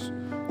 weeks.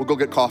 We'll go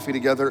get coffee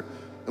together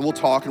and we'll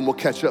talk and we'll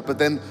catch up, but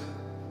then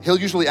he'll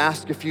usually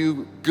ask a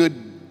few good,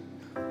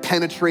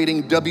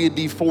 penetrating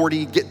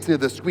WD-40, get to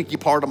the squeaky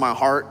part of my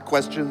heart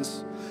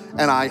questions.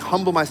 And I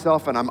humble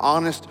myself and I'm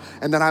honest,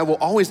 and then I will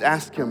always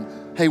ask him,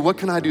 hey, what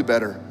can I do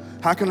better?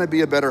 How can I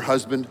be a better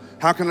husband?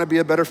 How can I be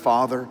a better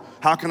father?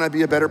 How can I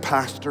be a better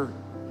pastor?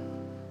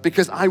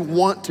 because I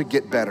want to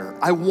get better.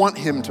 I want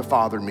him to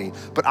father me,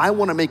 but I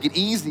want to make it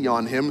easy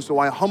on him, so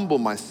I humble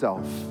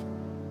myself.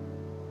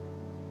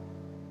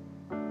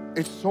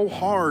 It's so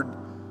hard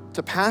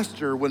to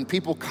pastor when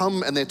people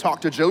come and they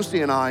talk to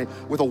Josie and I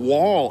with a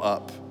wall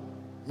up.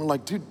 We're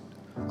like, dude,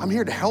 I'm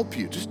here to help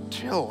you. Just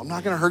chill. I'm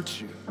not going to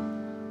hurt you.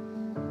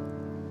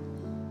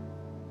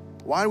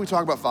 Why do we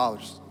talk about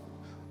fathers?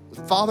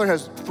 The father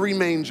has three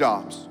main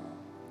jobs: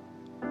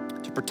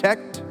 to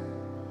protect,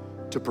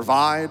 to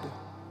provide,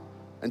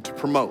 and to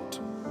promote.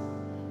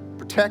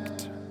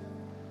 Protect,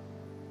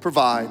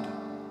 provide,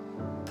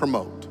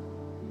 promote.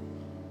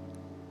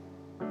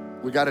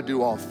 We got to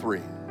do all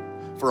three.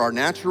 For our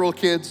natural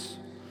kids,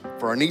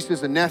 for our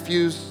nieces and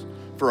nephews,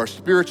 for our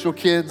spiritual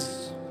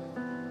kids.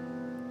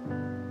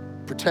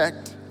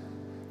 Protect,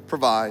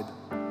 provide,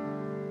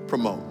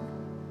 promote.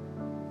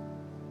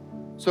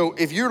 So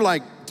if you're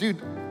like,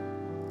 dude,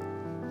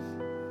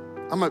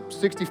 I'm a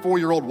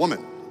 64-year-old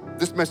woman.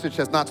 This message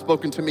has not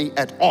spoken to me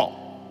at all.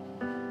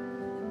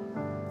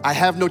 I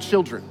have no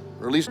children,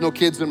 or at least no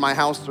kids in my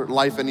house or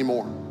life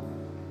anymore.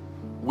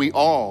 We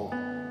all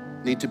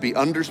need to be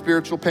under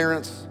spiritual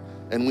parents,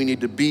 and we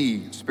need to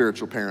be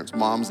spiritual parents,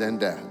 moms and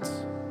dads.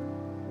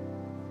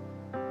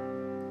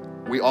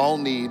 We all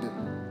need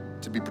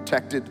to be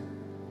protected,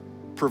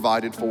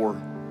 provided for,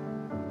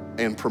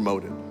 and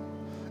promoted.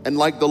 And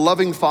like the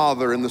loving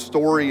father in the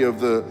story of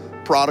the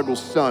prodigal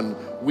son,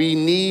 we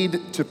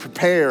need to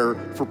prepare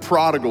for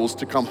prodigals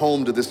to come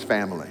home to this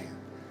family.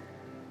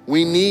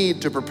 We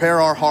need to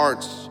prepare our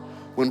hearts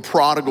when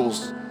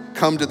prodigals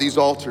come to these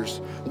altars.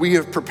 We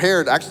have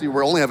prepared, actually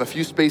we only have a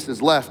few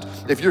spaces left.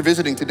 If you're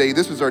visiting today,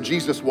 this is our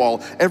Jesus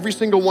wall. Every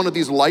single one of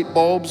these light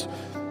bulbs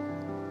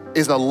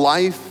is a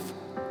life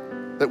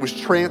that was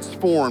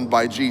transformed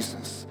by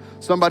Jesus.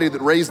 Somebody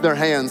that raised their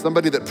hand,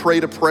 somebody that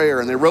prayed a prayer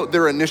and they wrote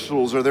their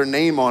initials or their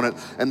name on it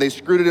and they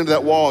screwed it into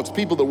that wall. It's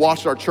people that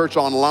watched our church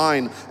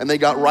online and they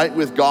got right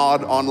with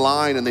God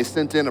online and they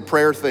sent in a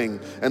prayer thing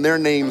and their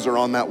names are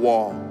on that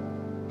wall.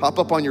 Hop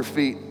up on your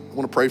feet. I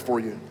want to pray for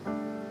you.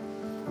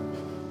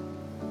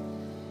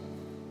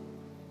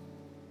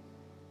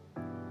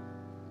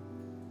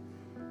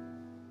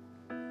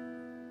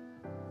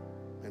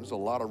 There's a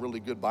lot of really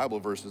good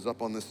Bible verses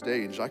up on this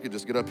stage. I could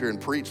just get up here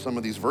and preach some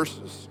of these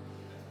verses.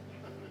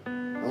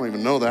 I don't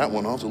even know that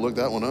one. I'll have to look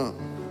that one up.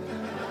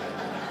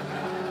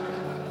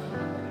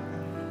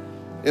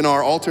 In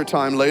our altar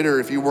time later,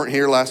 if you weren't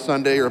here last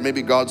Sunday, or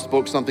maybe God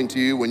spoke something to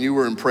you when you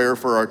were in prayer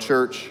for our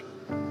church,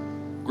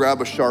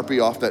 grab a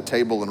Sharpie off that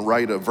table and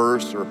write a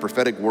verse or a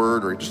prophetic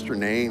word or just your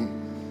name,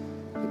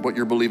 what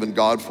you're believing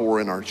God for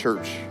in our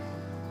church.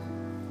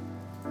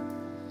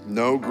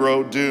 Know,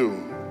 grow,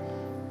 do.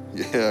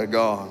 Yeah,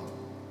 God.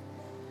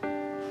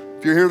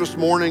 If you're here this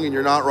morning and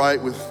you're not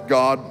right with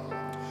God,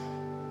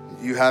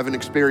 you haven't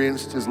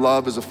experienced his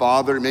love as a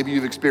father. Maybe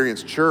you've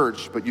experienced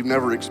church, but you've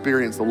never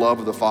experienced the love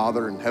of the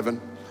Father in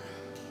heaven.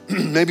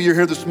 Maybe you're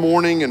here this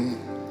morning and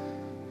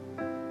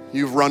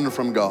you've run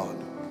from God.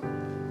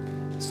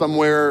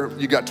 Somewhere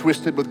you got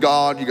twisted with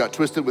God, you got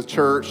twisted with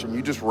church, and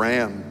you just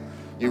ran.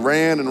 You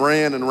ran and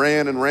ran and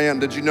ran and ran.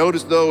 Did you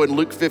notice though in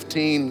Luke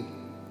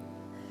 15,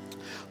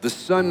 the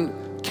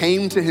son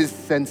came to his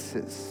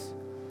senses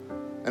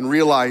and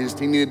realized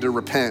he needed to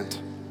repent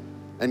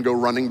and go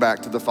running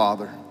back to the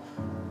Father.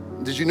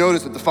 Did you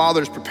notice that the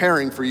Father is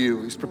preparing for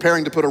you? He's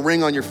preparing to put a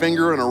ring on your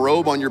finger and a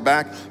robe on your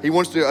back. He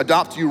wants to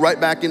adopt you right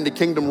back into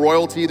kingdom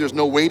royalty. There's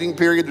no waiting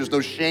period. There's no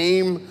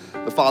shame.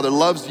 The Father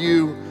loves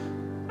you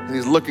and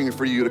he's looking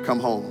for you to come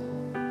home.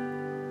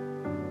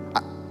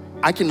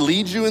 I can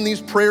lead you in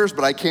these prayers,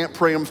 but I can't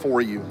pray them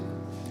for you.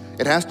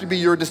 It has to be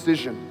your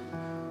decision.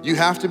 You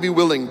have to be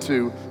willing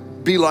to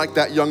be like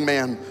that young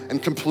man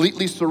and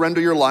completely surrender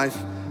your life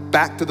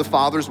back to the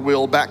Father's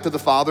will, back to the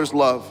Father's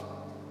love,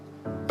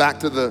 back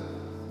to the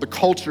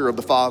culture of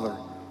the Father.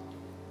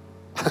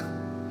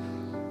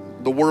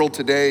 The world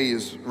today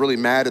is really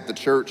mad at the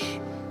church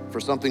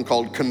for something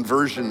called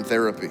conversion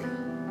therapy.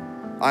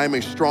 I am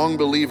a strong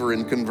believer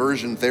in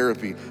conversion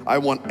therapy. I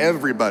want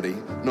everybody,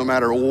 no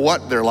matter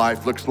what their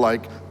life looks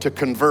like, to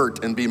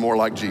convert and be more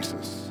like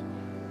Jesus.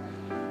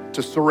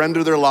 To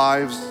surrender their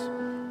lives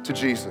to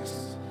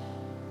Jesus.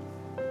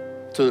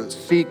 To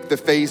seek the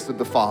face of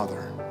the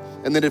Father.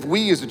 And that if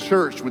we as a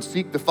church would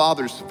seek the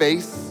Father's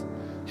face,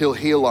 he'll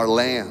heal our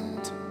land.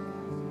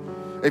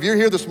 If you're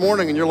here this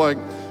morning and you're like,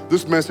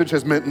 this message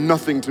has meant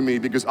nothing to me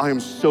because I am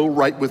so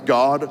right with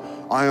God,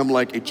 I am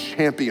like a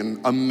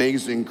champion,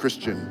 amazing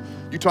Christian.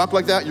 You talk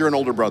like that, you're an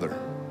older brother.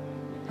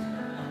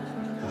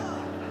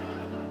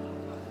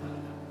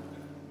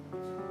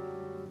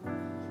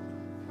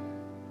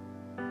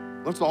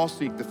 Let's all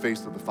seek the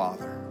face of the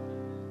Father,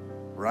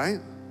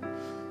 right?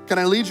 Can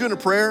I lead you in a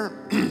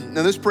prayer?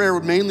 Now this prayer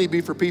would mainly be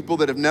for people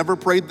that have never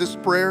prayed this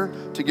prayer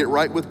to get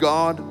right with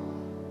God,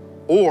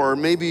 or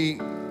maybe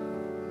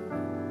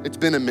it's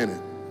been a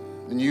minute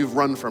and you've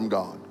run from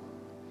God.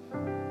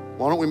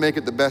 Why don't we make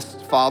it the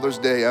best Father's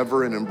Day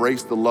ever and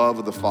embrace the love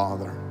of the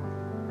Father?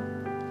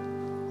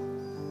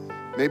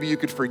 Maybe you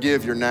could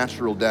forgive your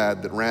natural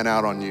dad that ran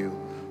out on you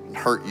and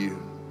hurt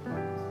you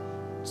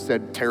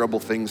said terrible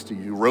things to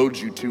you, rode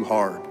you too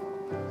hard,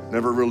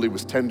 never really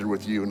was tender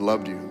with you and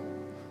loved you,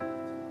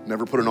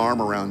 never put an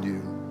arm around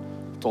you,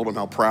 told him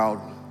how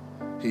proud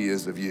he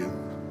is of you.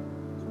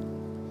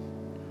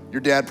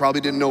 Your dad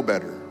probably didn't know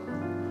better.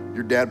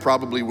 Your dad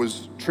probably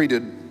was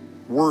treated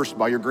worse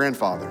by your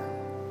grandfather.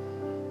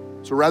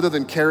 So rather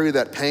than carry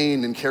that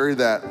pain and carry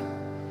that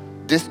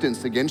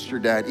distance against your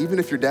dad, even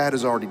if your dad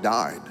has already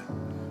died,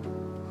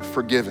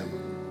 forgive him.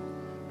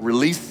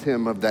 Release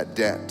him of that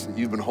debt that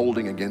you've been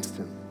holding against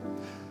him.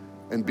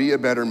 And be a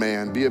better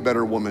man, be a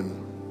better woman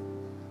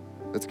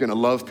that's gonna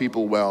love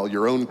people well,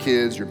 your own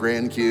kids, your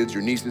grandkids,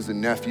 your nieces and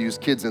nephews,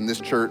 kids in this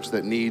church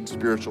that need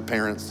spiritual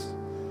parents.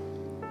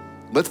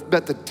 Let's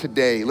let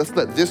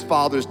this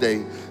Father's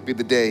Day be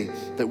the day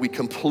that we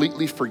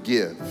completely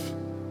forgive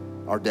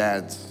our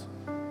dads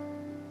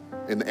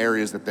in the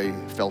areas that they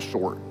fell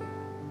short.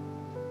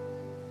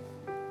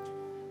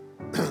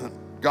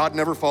 God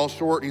never falls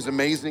short, he's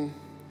amazing.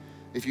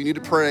 If you need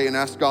to pray and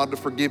ask God to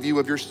forgive you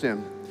of your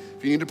sin,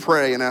 if you need to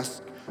pray and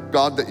ask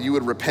God that you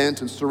would repent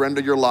and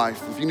surrender your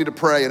life, if you need to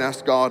pray and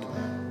ask God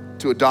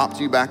to adopt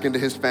you back into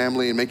his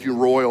family and make you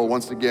royal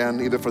once again,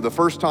 either for the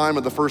first time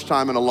or the first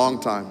time in a long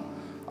time,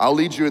 I'll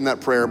lead you in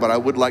that prayer, but I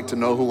would like to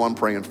know who I'm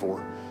praying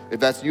for. If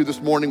that's you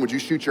this morning, would you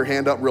shoot your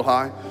hand up real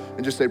high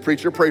and just say,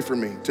 preacher, pray for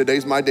me.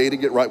 Today's my day to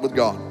get right with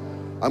God.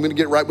 I'm gonna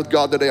get right with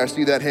God today. I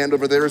see that hand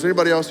over there. Is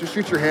anybody else? Just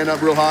shoot your hand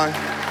up real high.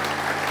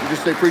 You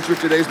just say, preacher,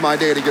 today's my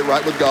day to get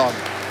right with God.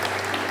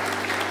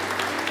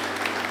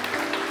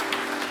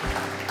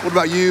 What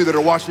about you that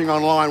are watching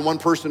online? One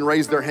person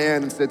raised their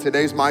hand and said,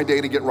 today's my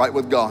day to get right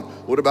with God.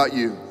 What about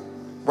you?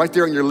 Right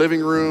there in your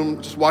living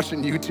room, just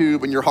watching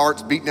YouTube and your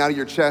heart's beating out of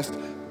your chest.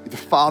 The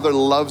Father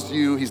loves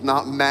you. He's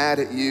not mad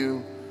at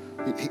you.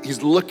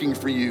 He's looking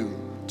for you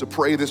to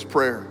pray this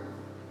prayer.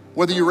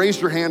 Whether you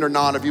raise your hand or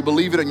not, if you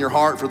believe it in your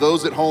heart, for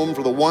those at home,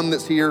 for the one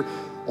that's here,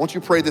 won't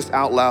you pray this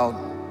out loud?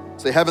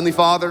 Say, Heavenly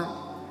Father,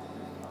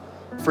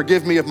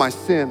 forgive me of my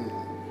sin.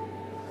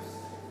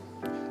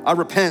 I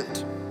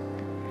repent.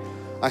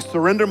 I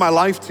surrender my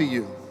life to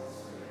you.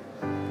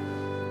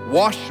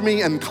 Wash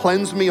me and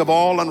cleanse me of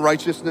all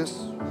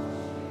unrighteousness.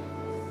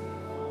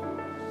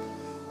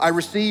 I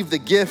receive the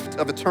gift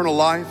of eternal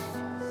life.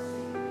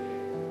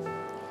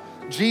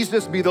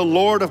 Jesus, be the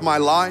Lord of my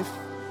life,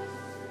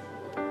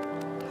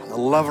 the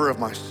lover of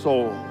my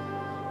soul.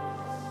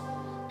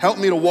 Help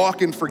me to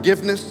walk in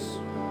forgiveness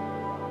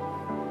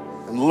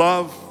and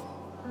love,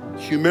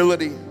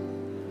 humility,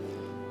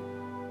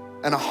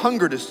 and a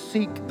hunger to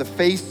seek the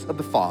face of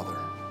the Father.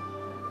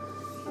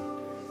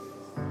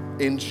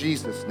 In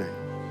Jesus' name.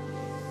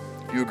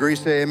 If you agree,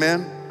 say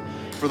amen.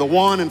 For the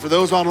one and for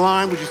those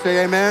online, would you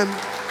say amen?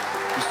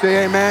 You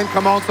say amen.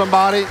 Come on,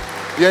 somebody.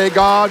 Yay,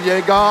 God,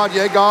 yay, God,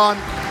 yay, God.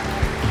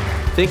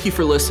 Thank you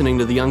for listening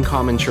to the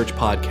Uncommon Church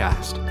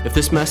podcast. If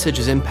this message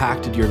has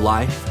impacted your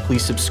life,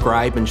 please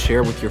subscribe and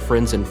share with your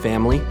friends and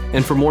family.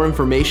 And for more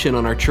information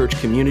on our church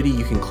community,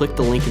 you can click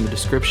the link in the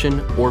description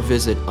or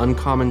visit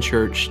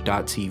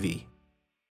uncommonchurch.tv.